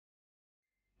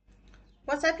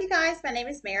What's up, you guys? My name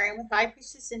is Mary. I'm with High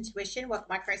Priestess Intuition. Welcome,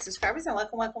 my current subscribers, and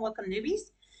welcome,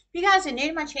 newbies. If you guys are new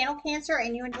to my channel, Cancer,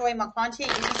 and you enjoy my content,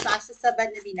 you can smash the sub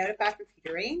button to be notified for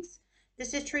future readings.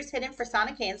 This is Truth Hidden for Sign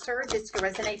of Cancer. Just to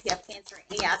resonate if you have Cancer in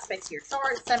any aspects of your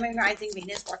chart. Sun, Moon, Rising,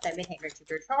 Venus, North, and Midheaven of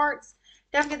your charts.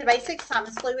 Don't forget the basics. Time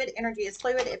is fluid. Energy is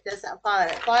fluid. If it doesn't apply,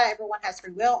 let it apply. Everyone has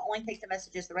free will. Only take the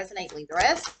messages that resonate. Leave the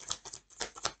rest.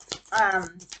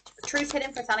 Truth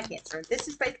hidden for sign of Cancer. This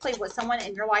is basically what someone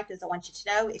in your life doesn't want you to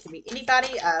know. It can be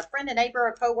anybody, a friend, a neighbor,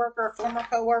 a coworker, a former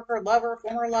coworker, lover,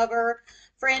 former lover,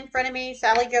 friend, frenemy,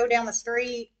 Sally Joe down the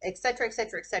street, etc.,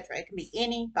 etc., etc. It can be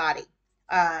anybody.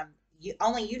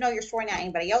 Only you know your story, not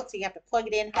anybody else. So you have to plug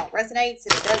it in how it resonates,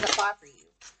 and it does apply for you.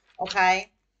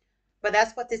 Okay, but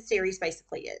that's what this series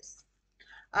basically is.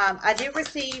 I did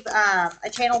receive a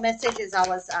channel message as I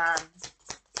was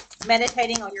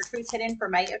meditating on your truth hidden for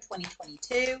May of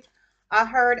 2022. I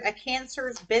heard a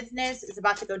Cancer's business is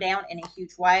about to go down in a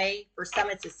huge way. For some,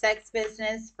 it's a sex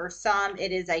business. For some,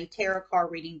 it is a tarot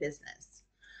card reading business.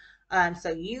 So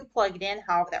you plug it in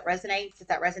however that resonates. If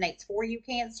that resonates for you,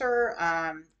 Cancer.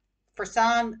 For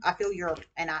some, I feel you're,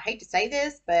 and I hate to say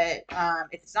this, but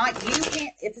if it's not you,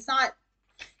 if it's not,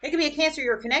 it could be a Cancer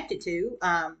you're connected to,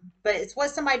 but it's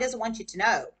what somebody doesn't want you to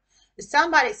know.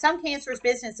 Some Cancer's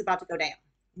business is about to go down,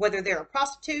 whether they're a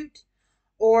prostitute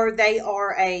or they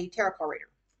are a tarot card reader.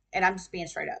 And I'm just being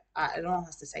straight up. I don't know how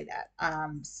to say that.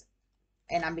 And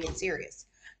I'm being serious.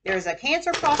 There's a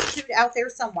Cancer prostitute out there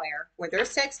somewhere where their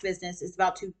sex business is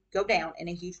about to go down in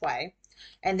a huge way.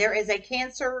 And there is a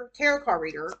Cancer tarot card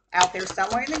reader out there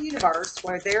somewhere in the universe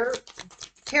where their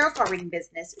tarot card reading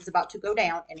business is about to go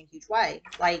down in a huge way,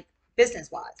 like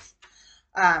business wise.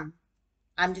 I'm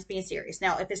just being serious.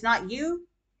 Now, if it's not you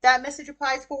that message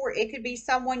applies for, it could be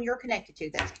someone you're connected to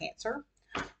that's Cancer.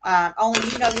 Only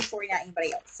you know your story, not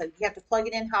anybody else. So you have to plug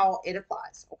it in how it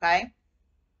applies, okay?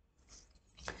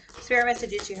 Spirit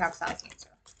messages you have sign of Cancer.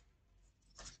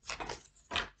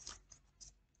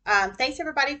 Thanks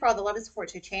everybody for all the love and support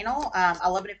to the channel. I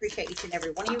love and appreciate each and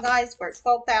every one of you guys. We're at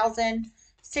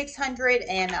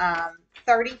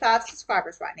 12,635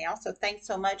 subscribers right now. So thanks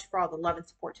so much for all the love and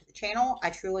support to the channel.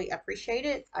 I truly appreciate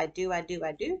it. I do.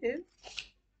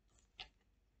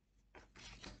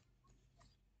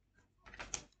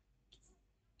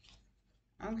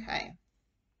 Okay.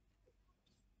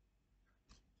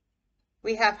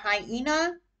 We have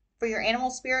hyena for your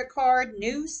animal spirit card,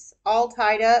 noose, all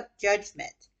tied up,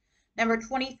 judgment. Number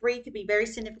 23 could be a very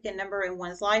significant number in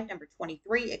one's life. Number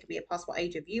 23, it could be a possible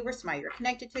age of you or somebody you're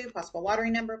connected to, possible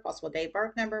lottery number, possible day of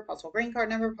birth number, possible green card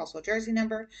number, possible jersey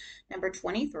number. Number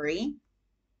 23.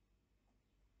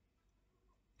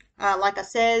 Like I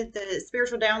said, the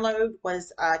spiritual download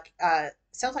was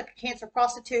sounds like a Cancer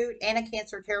prostitute and a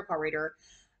Cancer tarot card reader.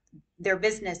 Their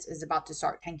business is about to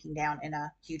start tanking down in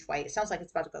a huge way. It sounds like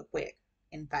it's about to go quick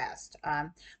and fast.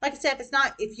 Like I said,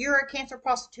 if you're a Cancer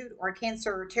prostitute or a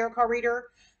Cancer tarot card reader,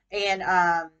 and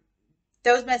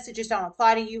those messages don't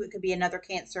apply to you, it could be another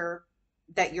Cancer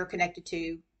that you're connected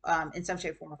to in some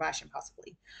shape, form, or fashion,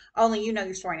 possibly. Only you know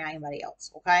your story, not anybody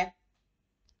else. Okay.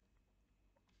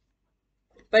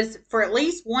 But it's for at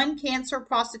least one Cancer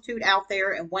prostitute out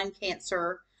there and one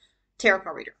Cancer tarot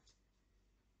card reader.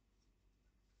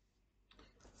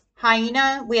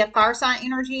 Hyena, we have fire sign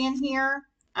energy in here.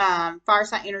 Fire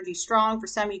sign energy strong. For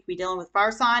some, you could be dealing with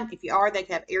fire sign. If you are, they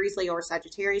could have Aries, Leo, or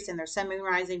Sagittarius in their sun, moon,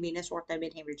 rising, Venus, North Node,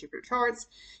 Midheaven, Jupiter charts.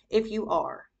 If you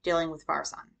are dealing with fire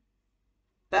sign,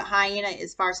 but hyena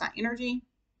is fire sign energy.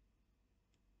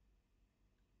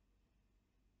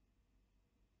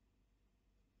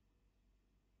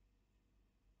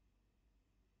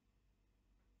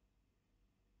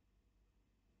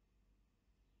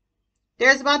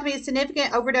 There's about to be a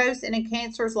significant overdose in a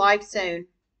Cancer's life soon.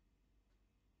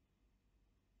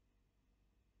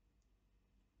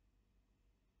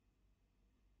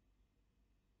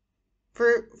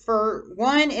 For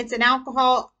one, it's an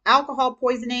alcohol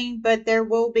poisoning, but there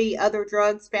will be other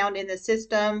drugs found in the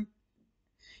system.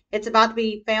 It's about to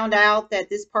be found out that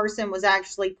this person was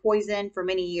actually poisoned for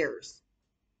many years,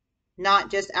 not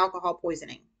just alcohol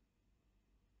poisoning.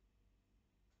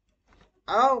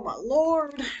 Oh my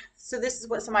Lord. So this is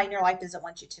what somebody in your life doesn't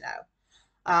want you to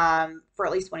know. For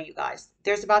at least one of you guys.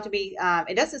 There's about to be,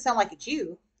 it doesn't sound like it's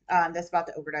you that's about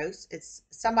to overdose. It's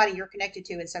somebody you're connected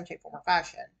to in some shape, form, or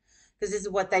fashion. Because this is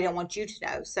what they don't want you to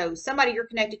know. So somebody you're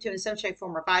connected to in some shape,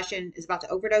 form, or fashion is about to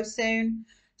overdose soon.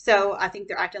 So I think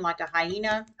they're acting like a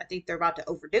hyena. I think they're about to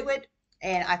overdo it.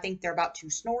 And I think they're about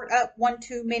to snort up one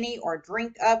too many, or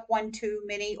drink up one too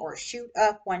many, or shoot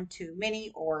up one too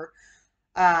many, or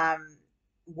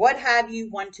what have you,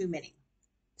 one too many.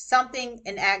 Something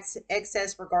in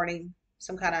excess regarding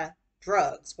some kind of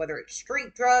drugs, whether it's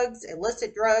street drugs,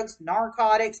 illicit drugs,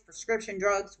 narcotics, prescription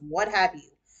drugs, what have you.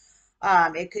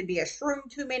 It could be a shroom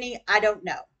too many, I don't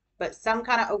know, but some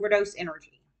kind of overdose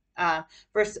energy. Uh,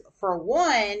 for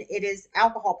one, it is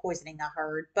alcohol poisoning, I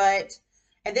heard, but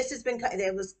and this has been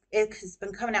it has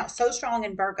been coming out so strong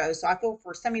in Virgo, so I feel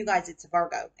for some of you guys it's a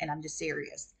Virgo, and I'm just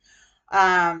serious.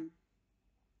 Um,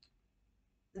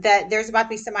 that there's about to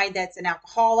be somebody that's an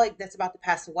alcoholic that's about to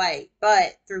pass away,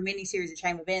 but through many series of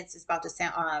chain events, it's about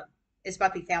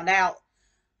to be found out.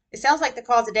 It sounds like the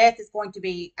cause of death is going to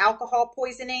be alcohol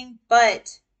poisoning,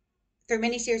 but through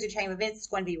many series of chain events, it's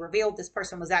going to be revealed this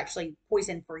person was actually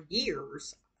poisoned for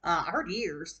years. I heard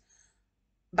years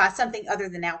by something other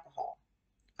than alcohol.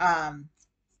 Um,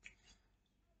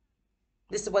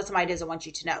 this is what somebody doesn't want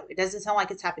you to know. It doesn't sound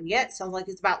like it's happened yet. It sounds like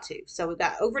it's about to. So we've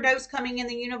got overdose coming in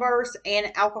the universe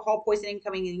and alcohol poisoning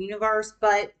coming in the universe.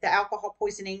 But the alcohol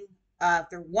poisoning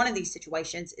through one of these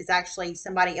situations is actually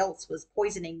somebody else was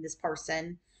poisoning this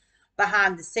person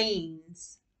behind the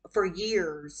scenes for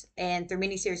years and through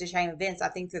many series of chain events. I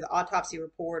think through the autopsy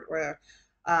report or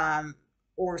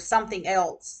something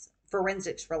else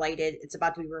forensics related, it's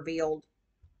about to be revealed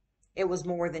it was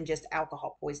more than just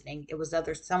alcohol poisoning. It was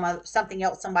something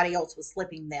else. Somebody else was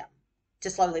slipping them to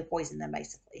slowly poison them,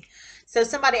 basically. So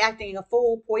somebody acting a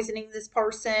fool, poisoning this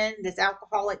person, this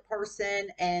alcoholic person,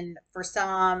 and for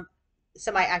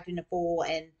somebody acting a fool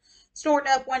and snorting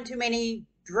up one too many,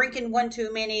 drinking one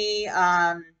too many,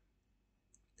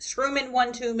 shrooming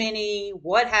one too many,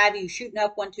 what have you, shooting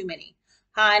up one too many.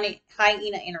 Hyena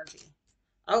energy.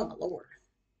 Oh my lord.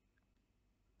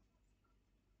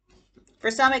 For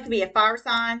some, it could be a fire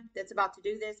sign that's about to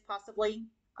do this, possibly,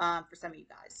 for some of you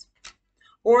guys.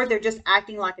 Or they're just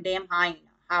acting like a damn hyena,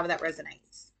 however that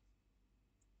resonates.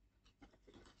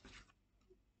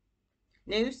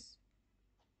 Noose.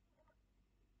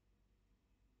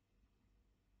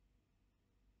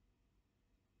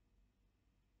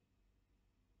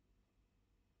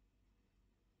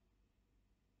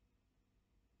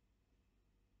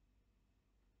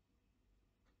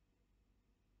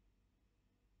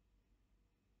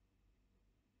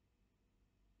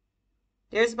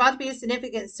 There's about to be a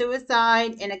significant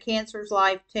suicide in a Cancer's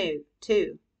life, too.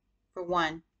 Two, for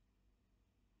one.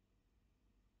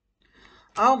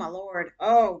 Oh, my Lord.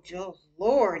 Oh,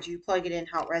 Lord, you plug it in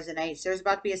how it resonates. There's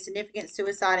about to be a significant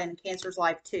suicide in Cancer's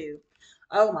life, too.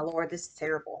 Oh, my Lord, this is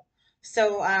terrible.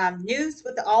 So, news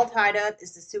with the all tied up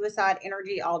is the suicide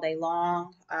energy all day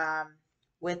long,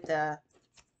 with the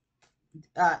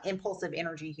impulsive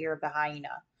energy here of the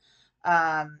hyena.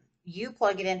 You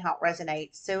plug it in how it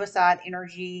resonates. Suicide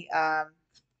energy,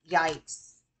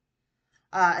 yikes.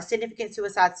 A significant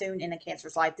suicide soon in a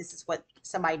Cancer's life. This is what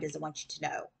somebody doesn't want you to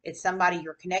know. It's somebody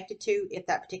you're connected to if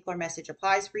that particular message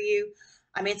applies for you.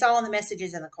 I mean, it's all in the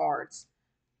messages and the cards.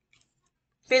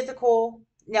 Physical.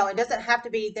 No, it doesn't have to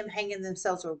be them hanging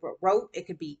themselves over a rope. It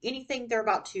could be anything they're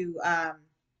about to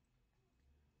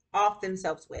off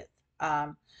themselves with.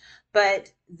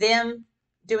 But them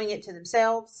doing it to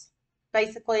themselves,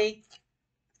 basically,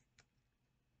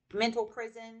 mental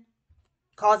prison,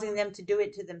 causing them to do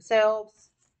it to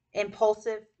themselves,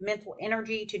 impulsive mental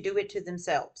energy to do it to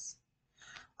themselves.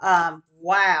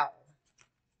 Wow.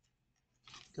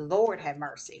 Lord have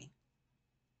mercy.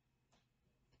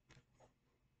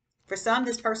 For some,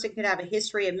 this person could have a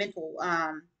history of mental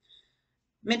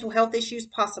health issues,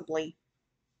 possibly.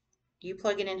 You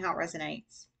plug it in how it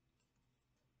resonates.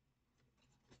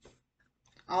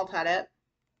 All tied up.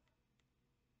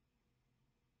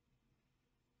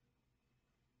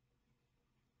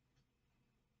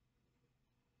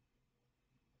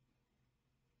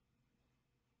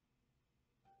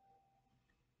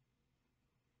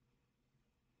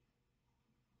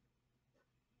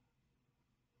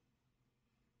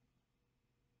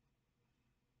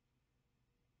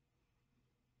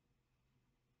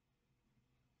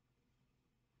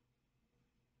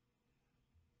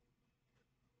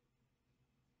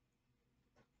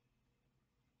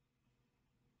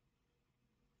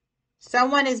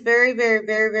 Someone is very, very,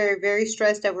 very, very, very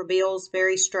stressed over bills,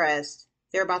 very stressed.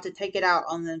 They're about to take it out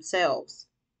on themselves.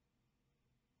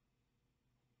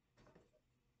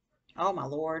 Oh my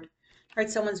Lord. I heard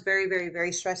someone's very, very,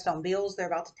 very stressed on bills. They're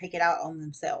about to take it out on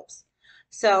themselves.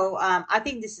 So I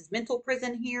think this is mental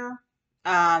prison here.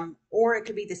 Or it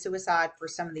could be the suicide for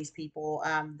some of these people,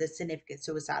 the significant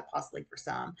suicide possibly for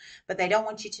some. But they don't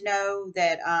want you to know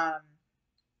that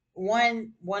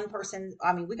one person,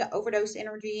 I mean, we got overdose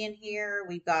energy in here.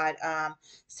 We've got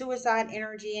suicide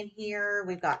energy in here.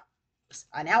 We've got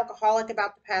an alcoholic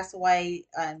about to pass away,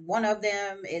 and one of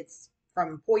them it's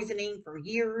from poisoning for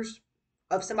years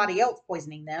of somebody else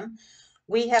poisoning them.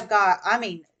 We have got, I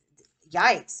mean,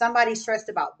 yikes, somebody's stressed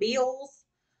about bills,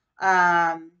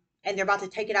 and they're about to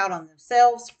take it out on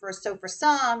themselves. For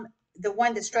some, the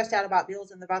one that's stressed out about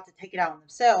bills and they're about to take it out on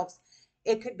themselves,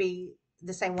 it could be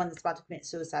the same one that's about to commit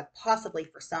suicide, possibly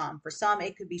for some. For some,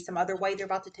 it could be some other way they're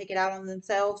about to take it out on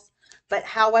themselves. But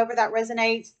however that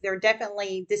resonates, they're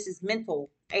definitely, this is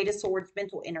mental, Eight of Swords,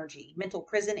 mental energy, mental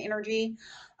prison energy.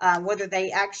 Whether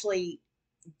they actually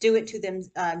do it to them,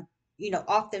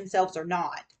 off themselves or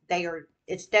not.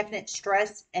 It's definite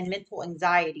stress and mental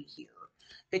anxiety here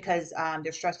because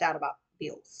they're stressed out about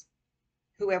bills,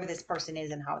 whoever this person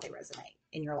is and how they resonate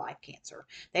in your life, Cancer.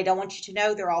 They don't want you to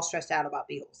know they're all stressed out about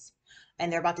bills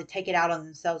and they're about to take it out on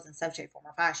themselves in some shape, form,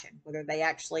 or fashion, whether they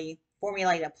actually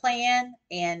formulate a plan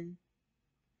and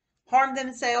harm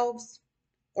themselves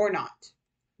or not.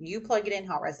 You plug it in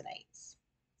how it resonates.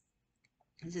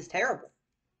 This is terrible.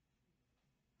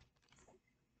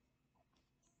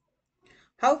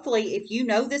 Hopefully, if you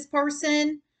know this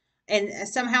person and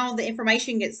somehow the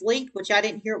information gets leaked, which I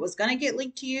didn't hear it was going to get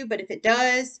leaked to you, but if it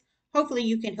does, hopefully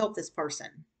you can help this person,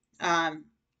 um,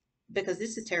 because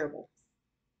this is terrible.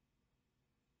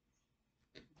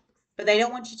 But they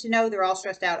don't want you to know they're all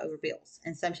stressed out over bills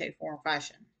in some shape, form, or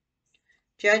fashion.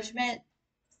 Judgment.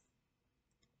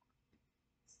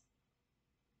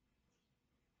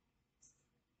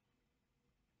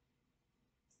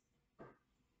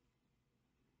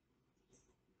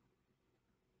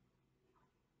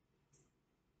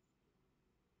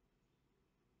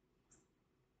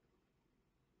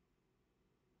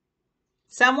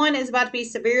 Someone is about to be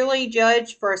severely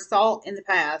judged for assault in the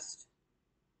past,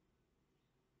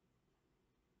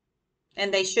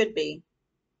 and they should be.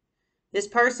 This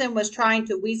person was trying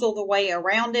to weasel the way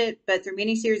around it, but through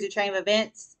many series of chain of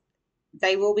events,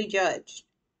 they will be judged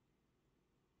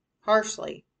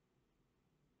harshly.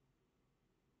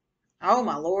 Oh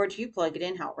my Lord, you plug it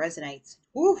in how it resonates.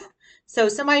 Woo. So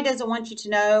somebody doesn't want you to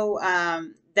know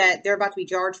that they're about to be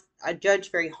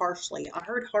judged very harshly. I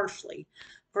heard harshly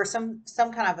for some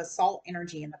kind of assault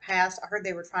energy in the past. I heard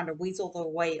they were trying to weasel their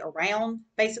way around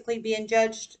basically being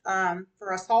judged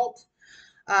for assault.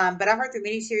 But I heard through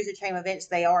many series of chain events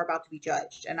they are about to be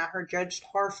judged, and I heard judged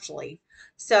harshly.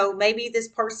 So maybe this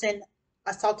person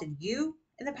assaulted you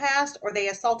in the past, or they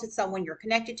assaulted someone you're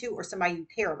connected to, or somebody you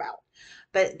care about.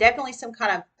 But definitely some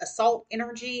kind of assault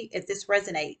energy if this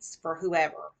resonates for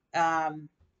whoever,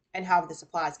 and how this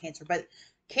applies, Cancer. But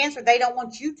Cancer, they don't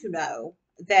want you to know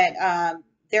that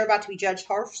they're about to be judged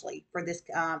harshly for this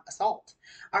assault.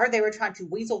 I heard they were trying to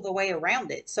weasel the way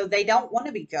around it, so they don't want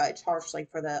to be judged harshly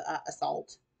for the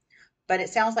assault. But it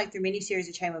sounds like through many series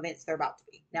of chain events, they're about to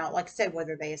be. Now, like I said,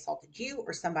 whether they assaulted you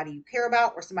or somebody you care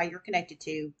about or somebody you're connected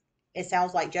to, it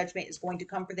sounds like judgment is going to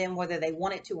come for them whether they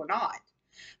want it to or not.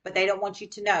 But they don't want you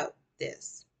to know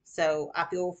this. So I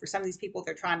feel for some of these people,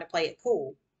 they're trying to play it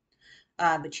cool.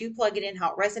 But you plug it in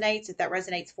how it resonates if that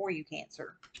resonates for you,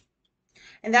 Cancer.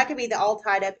 And that could be the all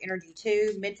tied up energy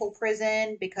too, mental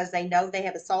prison, because they know they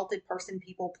have assaulted person,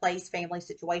 people, place, family,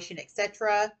 situation,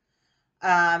 etc.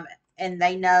 Um, and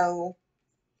they know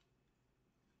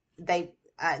they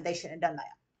shouldn't have done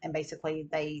that, and basically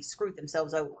they screwed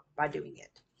themselves over by doing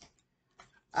it.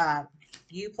 Um,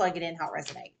 you plug it in how it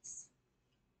resonates.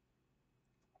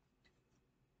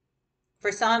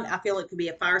 For some, I feel it could be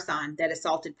a fire sign that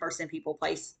assaulted person, people,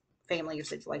 place, family, or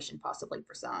situation, possibly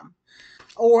for some.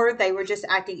 Or they were just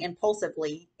acting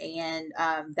impulsively, and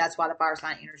that's why the fire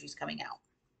sign energy is coming out.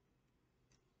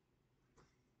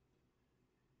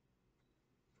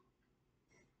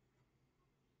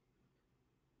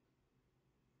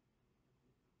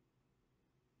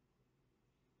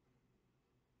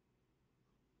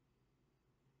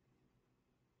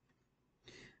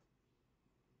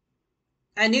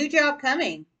 A new job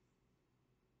coming.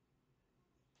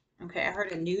 Okay, I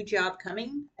heard a new job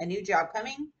coming, a new job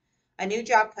coming, a new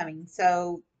job coming.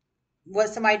 So what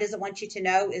somebody doesn't want you to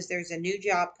know is there's a new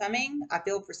job coming. I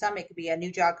feel for some it could be a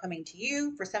new job coming to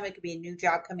you. For some it could be a new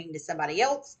job coming to somebody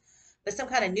else. But some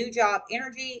kind of new job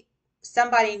energy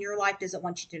somebody in your life doesn't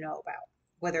want you to know about.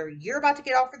 Whether you're about to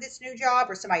get offered this new job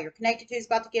or somebody you're connected to is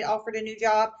about to get offered a new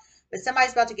job, but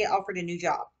somebody's about to get offered a new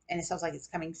job and it sounds like it's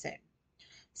coming soon.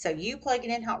 So you plug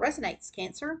it in how it resonates,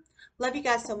 Cancer. Love you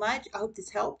guys so much. I hope this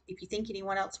helped. If you think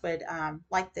anyone else would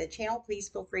like the channel, please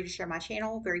feel free to share my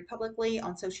channel very publicly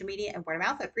on social media and word of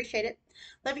mouth. I appreciate it.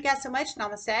 Love you guys so much.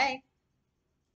 Namaste.